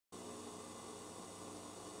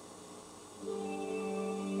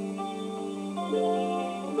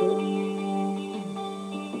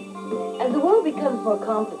becomes more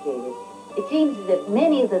complicated, it seems as if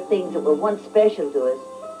many of the things that were once special to us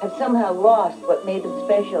have somehow lost what made them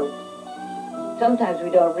special. Sometimes we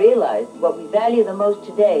don't realize what we value the most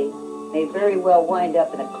today may very well wind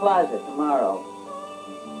up in a closet tomorrow.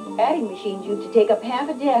 Adding machines used to take up half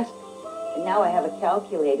a desk, and now I have a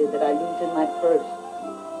calculator that I lose in my purse.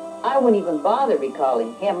 I wouldn't even bother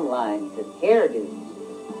recalling hemlines and hairdos.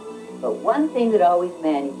 But one thing that always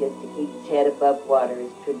manages to keep its head above water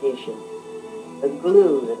is tradition, the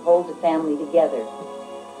glue that holds a family together.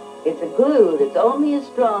 It's a glue that's only as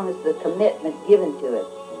strong as the commitment given to it.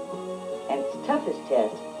 And its toughest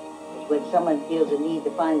test is when someone feels a need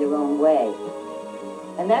to find their own way.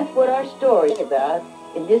 And that's what our story is about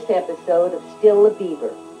in this episode of Still the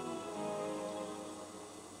Beaver.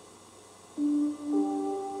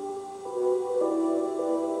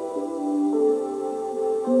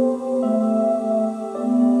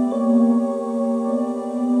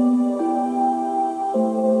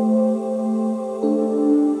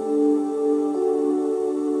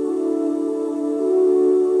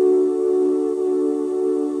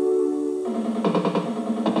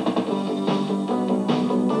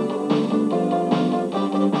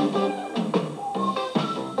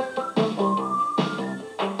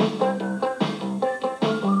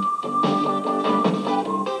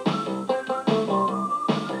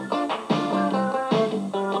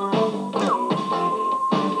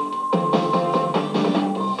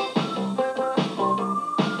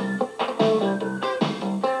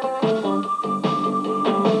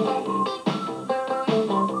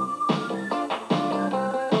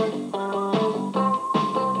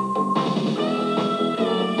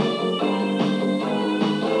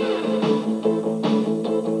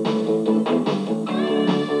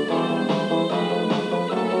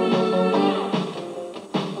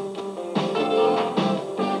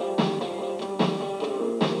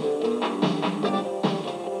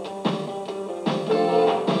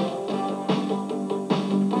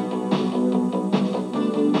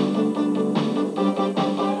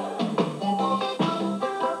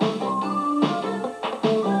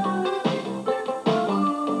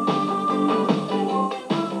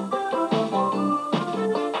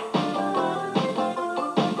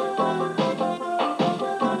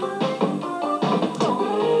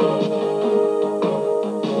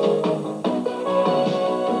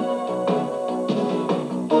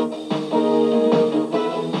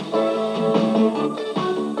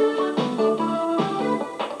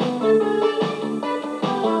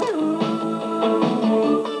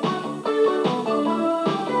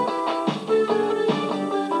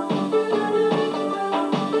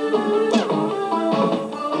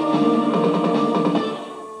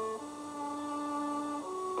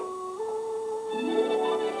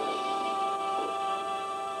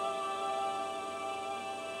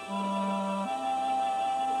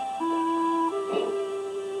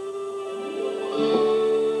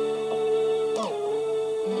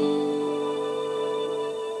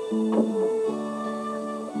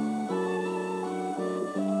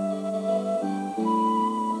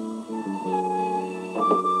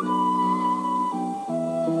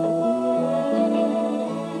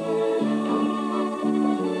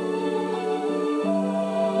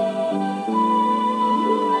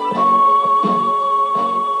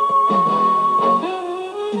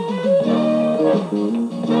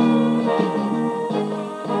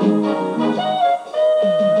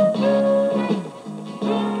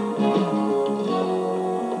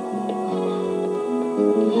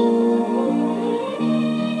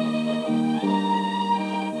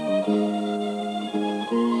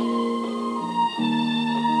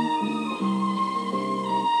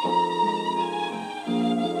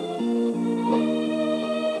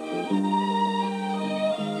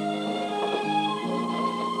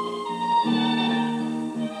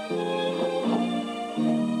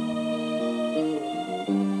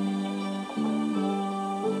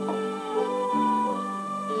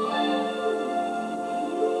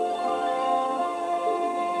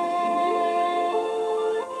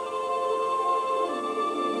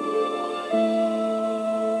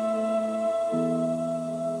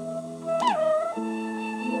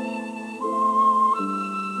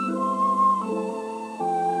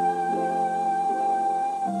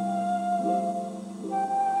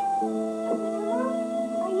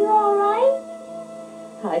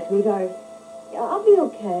 Hi, sweetheart. Yeah, I'll be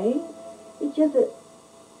okay. It's just that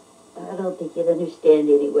I don't think you'd understand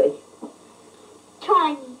anyway.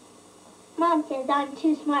 Try me. Mom says I'm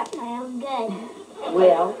too smart for my own good.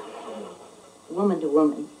 Well, woman to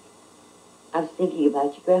woman, I was thinking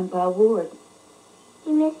about your Grandpa Ward.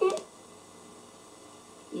 You miss him?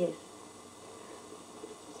 Yes.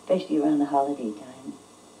 especially around the holiday time.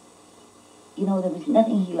 You know, there was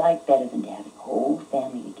nothing he liked better than to have the whole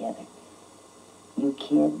family together. You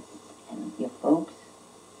kids and your folks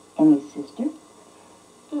and your sister.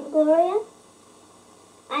 Aunt Gloria?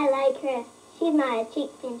 I like her. She's not a cheek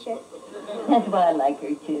pincher. That's why I like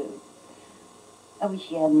her, too. I wish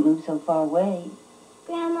she hadn't moved so far away.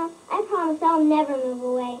 Grandma, I promise I'll never move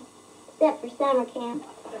away, except for summer camp.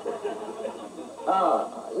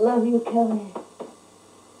 Oh, love you, Kelly.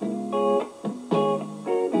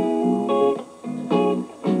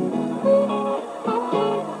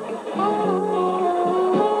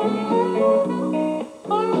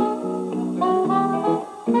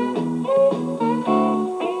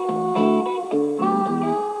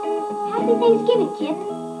 Happy Thanksgiving, Kipp.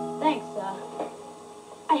 Thanks,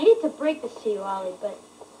 I hate to break this to you, Wally, but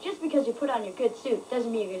just because you put on your good suit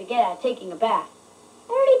doesn't mean you're going to get out of taking a bath.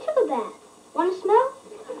 I already took a bath. Want to smell?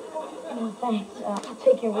 No, thanks. I'll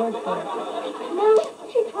take your word for it. No,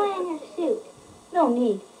 you should try on your suit. No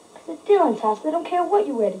need. Because at Dylan's house, they don't care what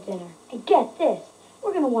you wear to dinner. And get this,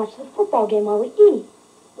 we're going to watch the football game while we eat.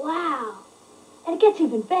 Wow. And it gets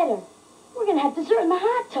even better. We're going to have dessert in the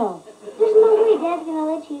hot tub. There's no way Dad's going to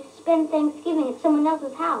let you spend Thanksgiving at someone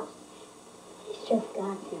else's house. He's just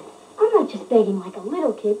got to. I'm not just begging like a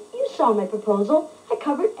little kid. You saw my proposal. I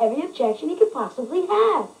covered every objection he could possibly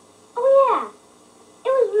have. Oh, yeah. It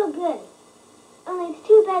was real good. Only it's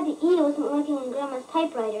too bad the E wasn't working on Grandma's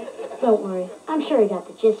typewriter. Don't worry. I'm sure he got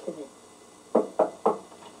the gist of it.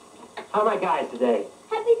 How are my guys today?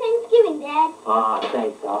 Happy Thanksgiving, Dad. Ah,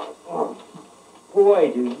 thanks, Al. Oh,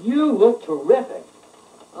 boy, do you look terrific.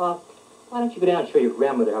 Why don't you go down and show your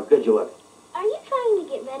grandmother how good you look? Are you trying to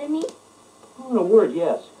get rid of me? Oh, in a word,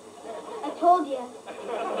 yes. I told you.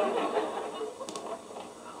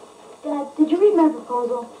 Dad, did you read my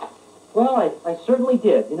proposal? Well, I certainly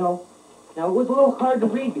did, you know. Now, it was a little hard to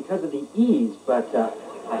read because of the E's, but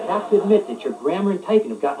I have to admit that your grammar and typing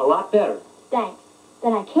have gotten a lot better. Thanks.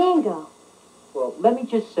 Then I can go. Well, let me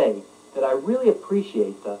just say that I really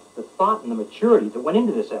appreciate the thought and the maturity that went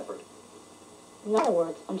into this effort. In other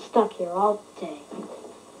words, I'm stuck here all day.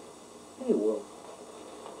 Hey, well,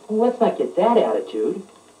 let's not get that attitude.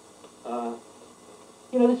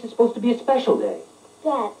 You know, this is supposed to be a special day.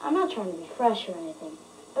 Dad, I'm not trying to be fresh or anything,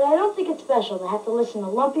 but I don't think it's special to have to listen to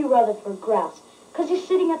Lumpy Rutherford grouse because he's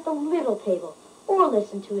sitting at the little table, or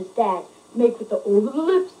listen to his dad make with the over the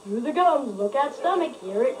lips, through the gums, look out stomach,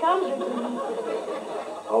 here it comes.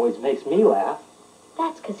 Always makes me laugh.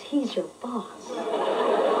 That's because he's your boss.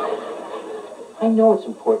 I know it's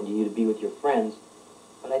important to you to be with your friends,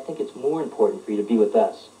 but I think it's more important for you to be with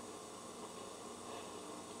us.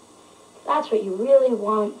 If that's what you really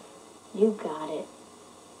want, you got it.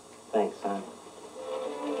 Thanks, son.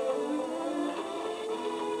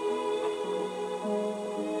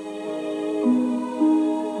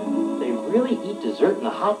 They really eat dessert in the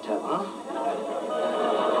hot tub, huh?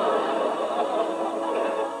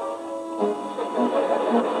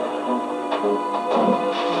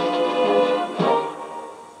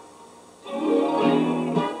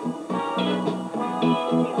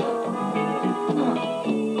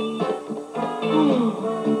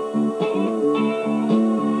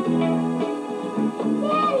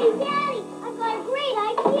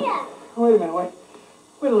 Wait a minute, wait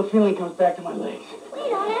till the feeling comes back to my legs. We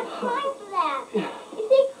don't have time for that. You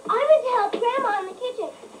see, I went to help Grandma in the kitchen,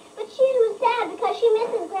 but she was sad because she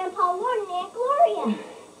misses Grandpa Ward and Aunt Gloria.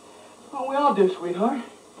 Well, we all do, sweetheart.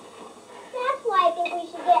 That's why I think we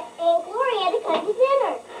should get Aunt Gloria to come to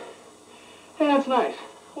dinner. Hey, that's nice.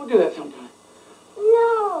 We'll do that sometime.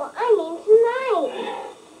 No, I mean tonight.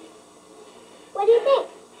 What do you think?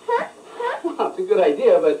 Huh? Huh? Well, it's a good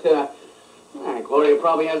idea, but, Gloria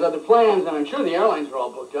probably has other plans, and I'm sure the airlines are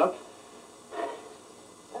all booked up.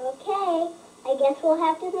 Okay. I guess we'll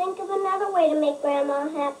have to think of another way to make Grandma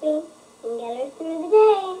happy and get her through the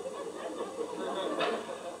day.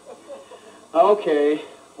 Okay,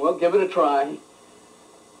 we'll give it a try.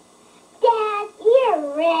 Dad,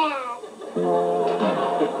 you're rad.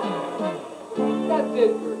 That's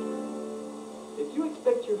it, Gertie. If you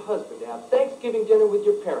expect your husband to have Thanksgiving dinner with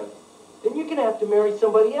your parents, then you're going to have to marry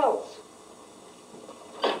somebody else.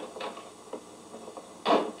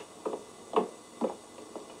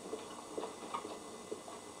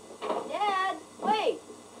 Dad, wait.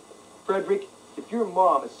 Frederick, if your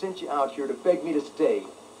mom has sent you out here to beg me to stay,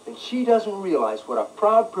 then she doesn't realize what a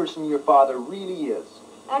proud person your father really is.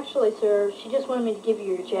 Actually, sir, she just wanted me to give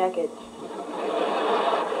you your jacket.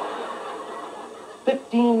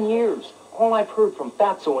 15 years. All I've heard from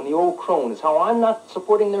Fatso and the old crone is how I'm not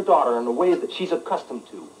supporting their daughter in the way that she's accustomed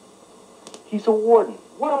to. He's a warden.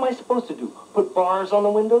 What am I supposed to do? Put bars on the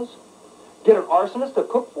windows? Get an arsonist to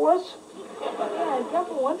cook for us? Yeah,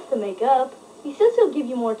 Grandpa wants to make up. He says he'll give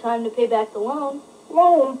you more time to pay back the loan.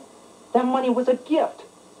 Loan? That money was a gift.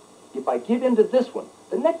 If I give in to this one,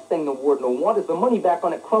 the next thing the warden will want is the money back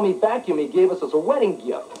on that crummy vacuum he gave us as a wedding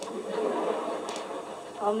gift.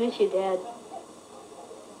 I'll miss you, Dad.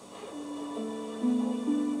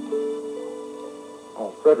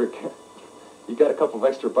 Oh, Frederick, you got a couple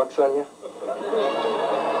of extra bucks on you?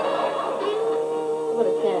 What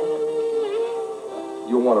a 10.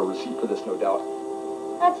 You'll want a receipt for this, no doubt.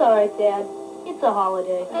 That's all right, Dad. It's a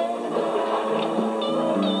holiday.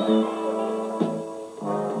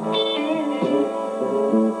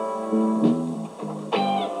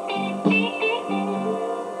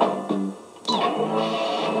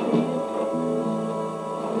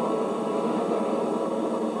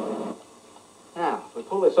 Now, if we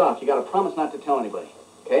pull this off, you gotta promise not to tell anybody,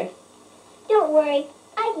 okay? Don't worry.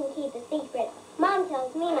 I can keep a secret. Mom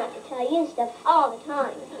tells me not to tell you stuff all the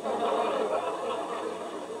time.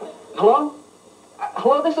 Hello?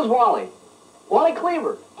 Hello, this is Wally. Wally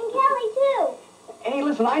Cleaver. And Kelly, too. Hey,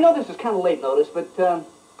 listen, I know this is kind of late notice, but how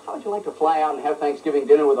would you like to fly out and have Thanksgiving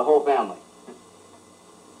dinner with the whole family?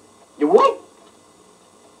 You what?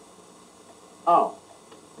 Oh,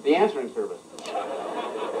 the answering service.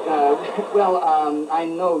 I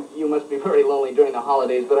know you must be very lonely during the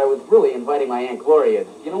holidays, but I was really inviting my Aunt Gloria. Do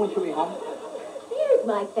you know when she'll be home? Here's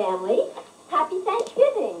my family. Happy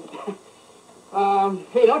Thanksgiving.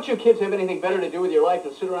 Hey, don't you kids have anything better to do with your life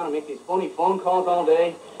than sit around and make these phony phone calls all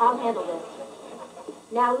day? I'll handle this.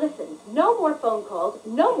 Now listen, no more phone calls,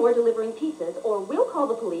 no more delivering pizzas, or we'll call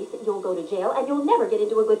the police, you'll go to jail, and you'll never get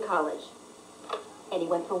into a good college.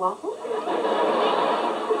 Anyone for waffles? Hey,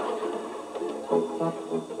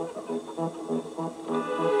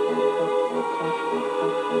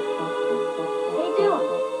 Dylan,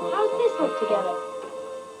 how's this look together?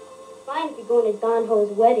 Fine if you're going to Don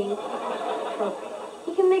Ho's wedding.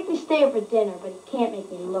 He can make me stay for dinner, but he can't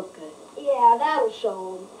make me look good. Yeah, that'll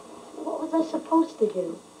show him. What was I supposed to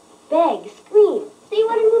do? Beg, scream. Say you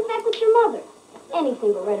want to move back with your mother.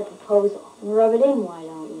 Anything but write a proposal. Rub it in, why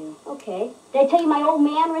don't you? Okay. Did I tell you my old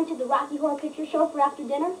man rented the Rocky Horror Picture Show for after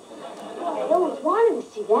dinner? Well, I always wanted to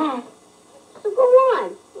see that. So go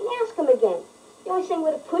on and ask him again. You always say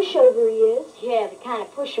what a pushover he is. Yeah, the kind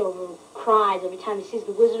of pushover who cries every time he sees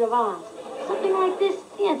the Wizard of Oz. Something like this,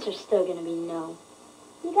 the answer's still gonna be no.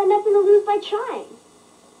 You got nothing to lose by trying.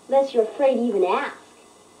 Unless you're afraid to even ask.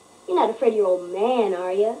 You're not afraid of your old man,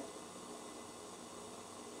 are you?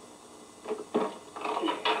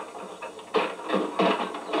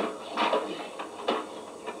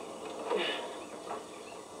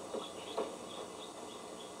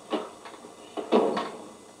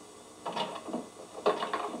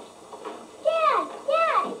 Dad!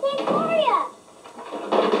 Dad! It's Aunt Gloria!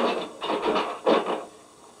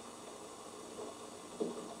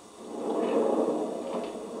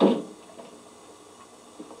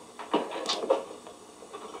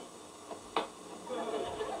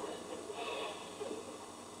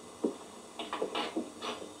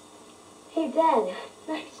 Hey, Dad,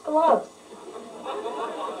 nice gloves.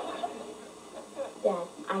 Dad,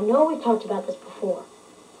 I know we've talked about this before,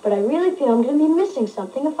 but I really feel I'm going to be missing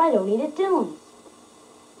something if I don't eat at Dylan's.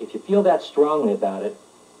 If you feel that strongly about it,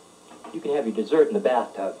 you can have your dessert in the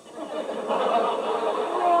bathtub.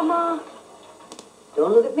 Grandma.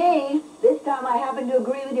 Don't look at me. This time I happen to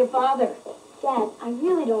agree with your father. Dad, I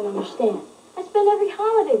really don't understand. I spend every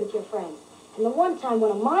holiday with your friends. And the one time one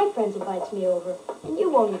of my friends invites me over, and you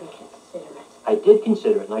won't even consider it. I did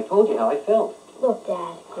consider it, and I told you how I felt. Look,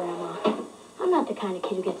 Dad, Grandma, I'm not the kind of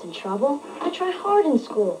kid who gets in trouble. I try hard in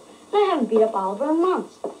school, and I haven't beat up Oliver in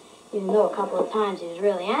months, even though a couple of times he was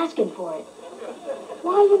really asking for it.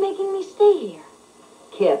 Why are you making me stay here?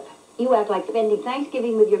 Kipp, you act like spending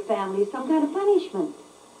Thanksgiving with your family is some kind of punishment.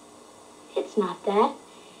 It's not that.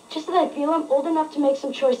 Just that I feel I'm old enough to make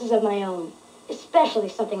some choices of my own. Especially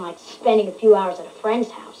something like spending a few hours at a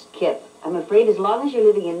friend's house. Kipp, I'm afraid as long as you're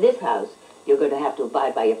living in this house, you're going to have to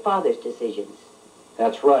abide by your father's decisions.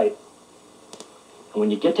 That's right. And when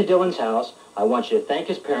you get to Dylan's house, I want you to thank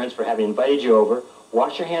his parents for having invited you over,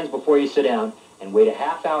 wash your hands before you sit down, and wait a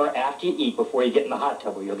half hour after you eat before you get in the hot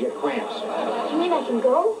tub or you'll get cramps. You mean I can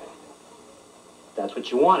go? That's what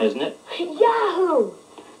you want, isn't it? Yahoo!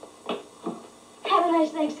 Have a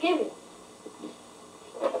nice Thanksgiving.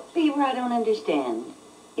 Beaver, I don't understand.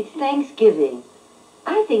 It's Thanksgiving.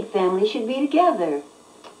 I think families should be together.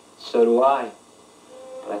 So do I.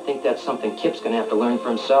 But I think that's something Kipp's going to have to learn for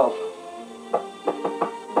himself.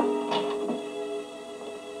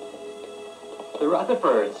 The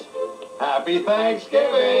Rutherfords. Happy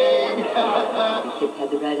Thanksgiving! Kipp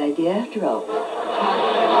had the right idea after all.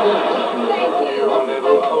 Thank you,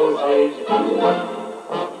 little Posey.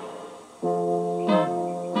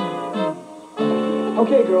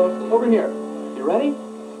 Okay, girls, over here. You ready?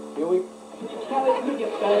 Here we... Kelly, let me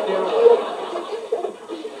get back there.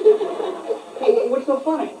 Hey, what's so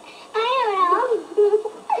funny? I don't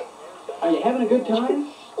know. Are you having a good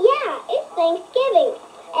time? Yeah, it's Thanksgiving.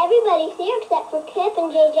 Everybody's here except for Kipp and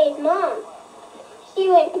JJ's mom. She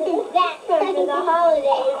went to that front for the holidays.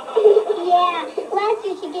 Yeah, last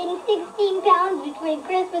year she gained 16 pounds between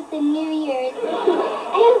Christmas and New Year's.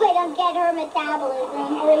 I hope I don't get her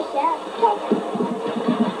metabolism. Alicia.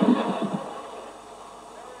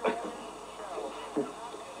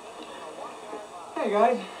 Hey,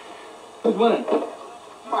 guys. Who's winning?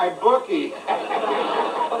 My bookie.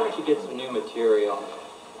 Why don't you get some new material?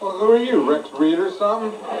 Well, who are you, Rex Reed or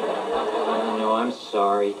something? Oh, no, I'm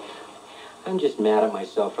sorry. I'm just mad at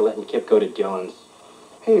myself for letting Kipp go to Dylan's.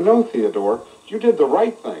 Hey, no, Theodore. You did the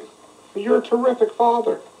right thing. You're a terrific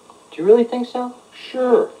father. Do you really think so?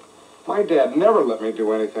 Sure. My dad never let me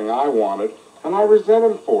do anything I wanted, and I resent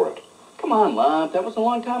him for it. Come on, Lop. That was a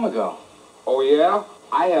long time ago. Oh, yeah?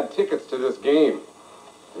 I had tickets to this game,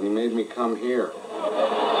 and he made me come here.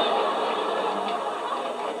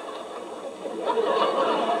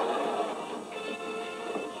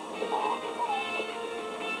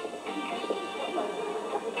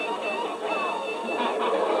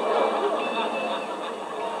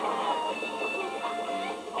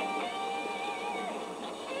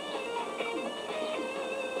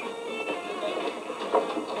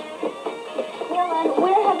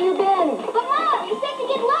 Where have you been? But Mom, you said to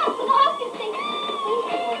get lost in the Haskell thing.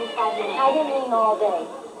 I didn't mean all day.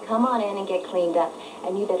 Come on in and get cleaned up.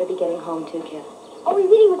 And you better be getting home too, Kipp. Oh, he's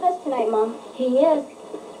eating with us tonight, Mom. He is.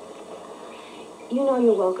 You know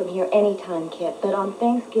you're welcome here anytime, Kipp. But on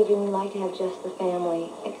Thanksgiving, we like to have just the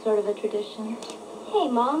family. It's sort of a tradition. Hey,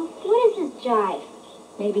 Mom, what is this jive?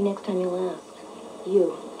 Maybe next time you'll ask.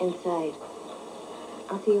 You, inside.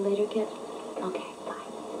 I'll see you later, Kipp. Okay, bye.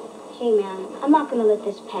 Hey, man, I'm not going to let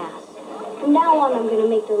this pass. From now on, I'm going to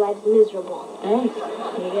make their lives miserable. Thanks.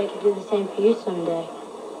 Maybe I could do the same for you someday.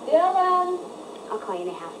 Dylan! I'll call you in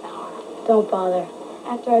a half hour. Don't bother.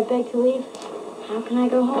 After I beg to leave, how can I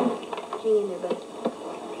go home? Hang in there, bud.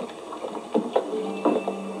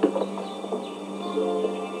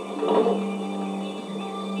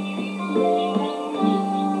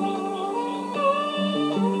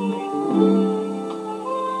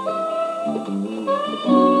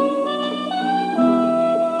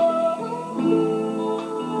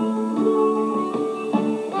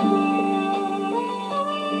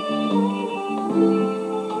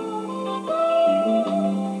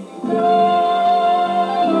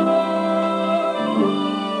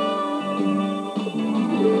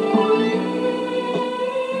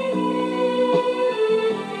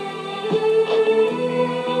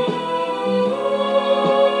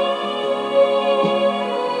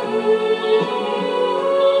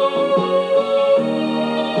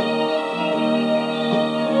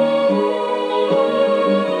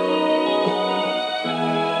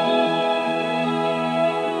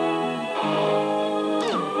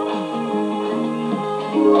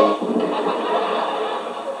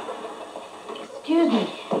 Excuse me.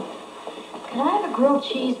 Could I have a grilled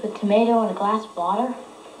cheese with tomato and a glass of water?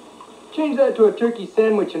 Change that to a turkey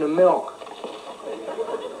sandwich and a milk.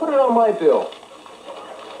 Put it on my bill.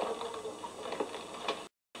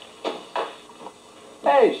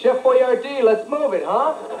 Hey, Chef Boyardee, let's move it,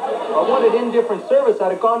 huh? If I wanted indifferent service,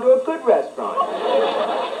 I'd have gone to a good restaurant.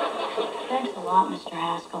 Thanks a lot, Mr.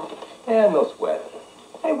 Haskell. Yeah, no sweat.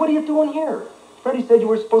 Hey, what are you doing here? Freddie said you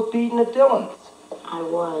were supposed to be eating at Dylan's. I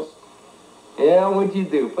was. Yeah, what'd you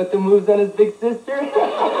do? Put the moves on his big sister?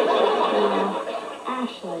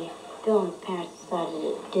 Actually, Dylan's parents decided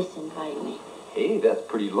to disinvite me. Hey, that's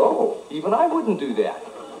pretty low. Even I wouldn't do that.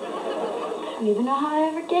 I don't even know how I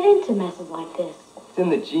ever get into messes like this. It's in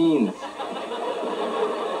the genes.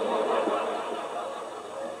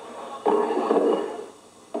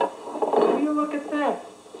 Will you look at that?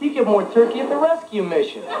 You get more turkey at the rescue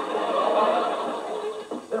mission. Is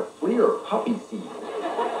that a flea or a poppy seed?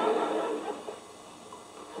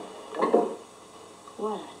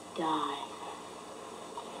 What a dive.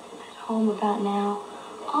 At home about now,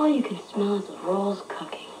 all you can smell is the rolls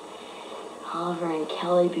cooking. Oliver and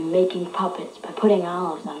Kelly be making puppets by putting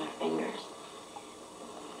olives on their fingers.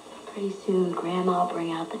 Pretty soon, Grandma will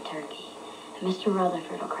bring out the turkey, and Mr.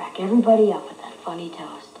 Rutherford will crack everybody up with that funny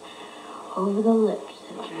toast. Over the lips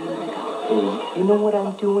that drew the goat. Hey, you know what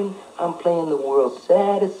I'm doing? I'm playing the world's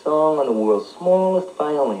saddest song on the world's smallest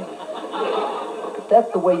violin. Look, if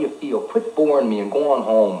that's the way you feel, quit boring me and go on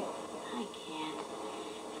home. I can't.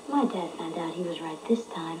 If my dad found out he was right this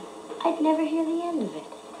time, I'd never hear the end of it.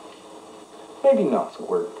 Maybe not,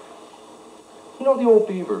 Squirt. You know the old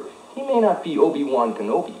beaver, he may not be Obi-Wan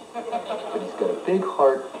Kenobi, but he's got a big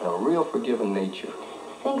heart and a real forgiving nature.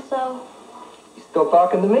 Think so? He's still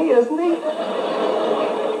talking to me, isn't he?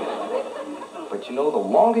 But you know, the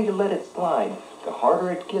longer you let it slide, the harder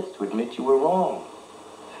it gets to admit you were wrong.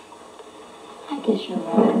 I guess you're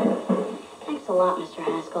right. Thanks a lot, Mr.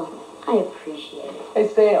 Haskell. I appreciate it. Hey,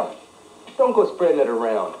 Sam, don't go spreading it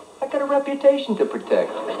around. I got a reputation to protect.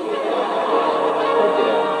 I'll get out of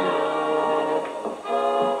here.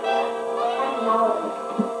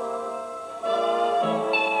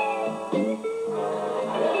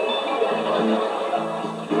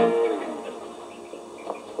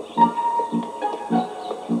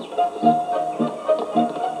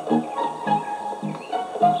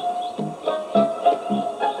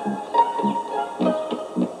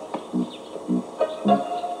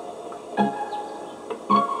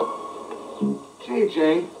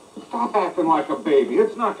 JJ, stop acting like a baby.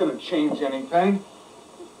 It's not going to change anything.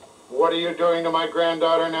 What are you doing to my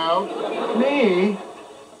granddaughter now? Me?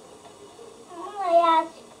 I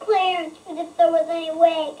asked Clarence if there was any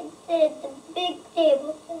way I could sit at the big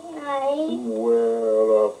table tonight.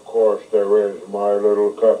 Well, of course there is, my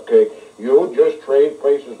little cupcake. You just trade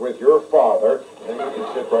places with your father, and you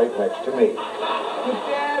can sit right next to me. But,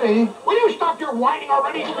 Daddy, will you stop your whining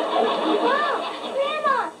already? Mom!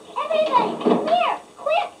 Grandma! Everybody! Come here!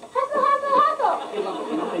 Quick! Hustle, hustle, hustle! Hey, look,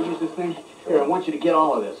 you know how to use this thing? Here, I want you to get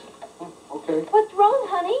all of this. Okay. What's wrong,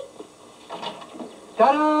 honey?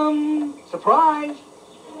 Ta-da! Surprise!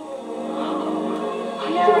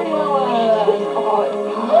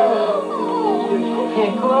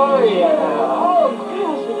 Aunt Gloria.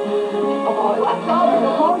 What's all the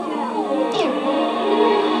commotion?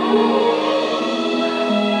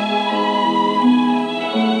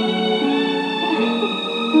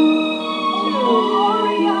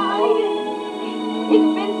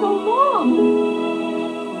 It's been so long.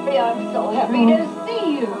 I'm so happy to see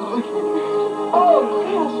you. Oh,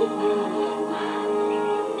 gosh.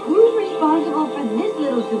 Who's responsible for this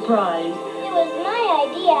little surprise? It was my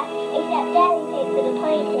idea, except Daddy paid for the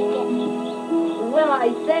plane ticket. Well, I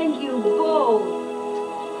thank you both.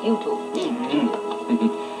 You two.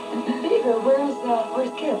 Beaver,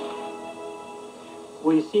 where's Kipp?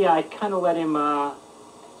 Well, you see, I kind of let him,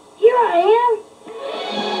 Here I am.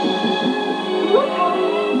 Look how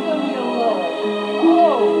handsome you look.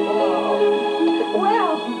 Oh,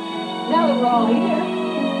 wow. Well, now that we're all here,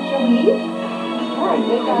 shall we eat? All right,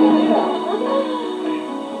 take our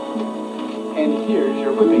And here's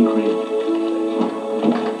your whipping cream.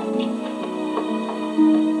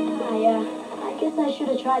 I guess I should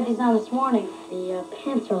have tried these on this morning. The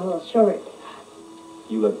pants are a little short.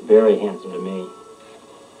 you look very handsome to me.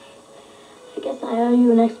 I guess I owe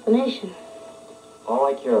you an explanation. All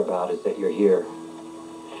I care about is that you're here.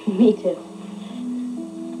 Me too.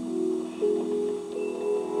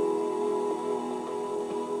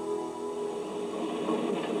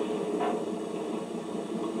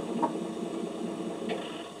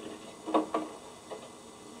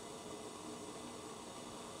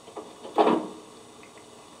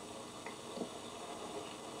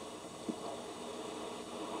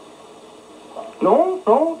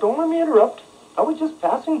 No, don't let me interrupt. I was just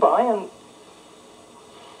passing by and...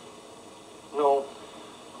 No,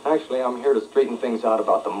 actually, I'm here to straighten things out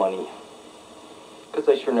about the money. Because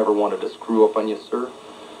I sure never wanted to screw up on you, sir.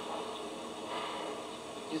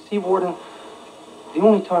 You see, Warden, the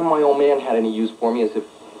only time my old man had any use for me is if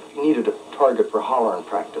he needed a target for hollering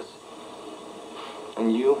practice.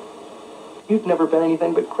 And you've never been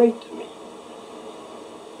anything but great to me.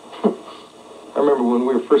 I remember when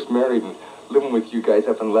we were first married and living with you guys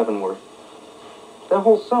up in Leavenworth. That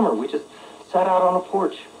whole summer, we just sat out on a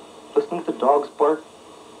porch, listening to the dogs bark,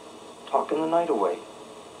 talking the night away.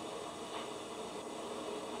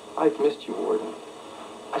 I've missed you, Warden.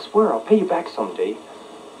 I swear I'll pay you back someday.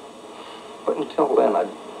 But until then, I'd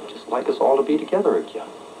just like us all to be together again.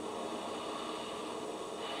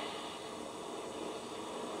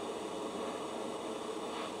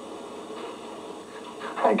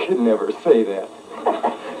 I could never say that.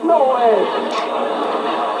 No way!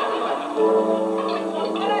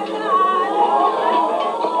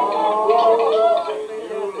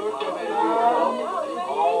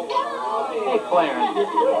 Hey, Clarence.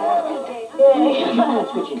 Hey, come on,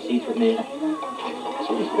 switching seats with me.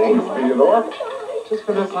 Gee, thanks, Theodore. Just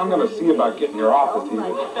for this, I'm going to see about getting your office heated.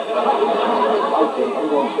 Okay, I'm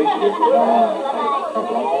going to fix it.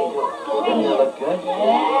 You look good.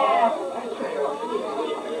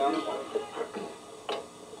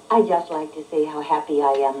 I'd just like to say how happy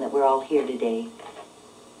I am that we're all here today.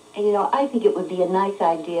 And you know, I think it would be a nice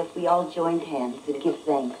idea if we all joined hands and give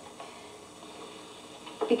thanks.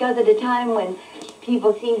 Because at a time when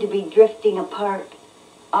people seem to be drifting apart,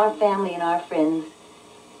 our family and our friends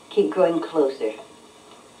keep growing closer.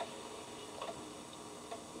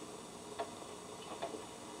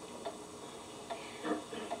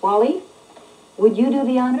 Wally, would you do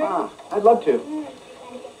the honor? Ah, I'd love to.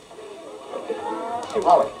 Hey,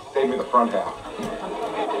 Wally, save me the front half.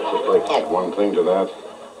 Just like that. One thing to that.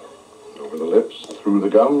 Over the lips, through the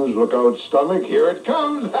gums, look out, stomach, here it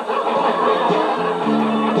comes.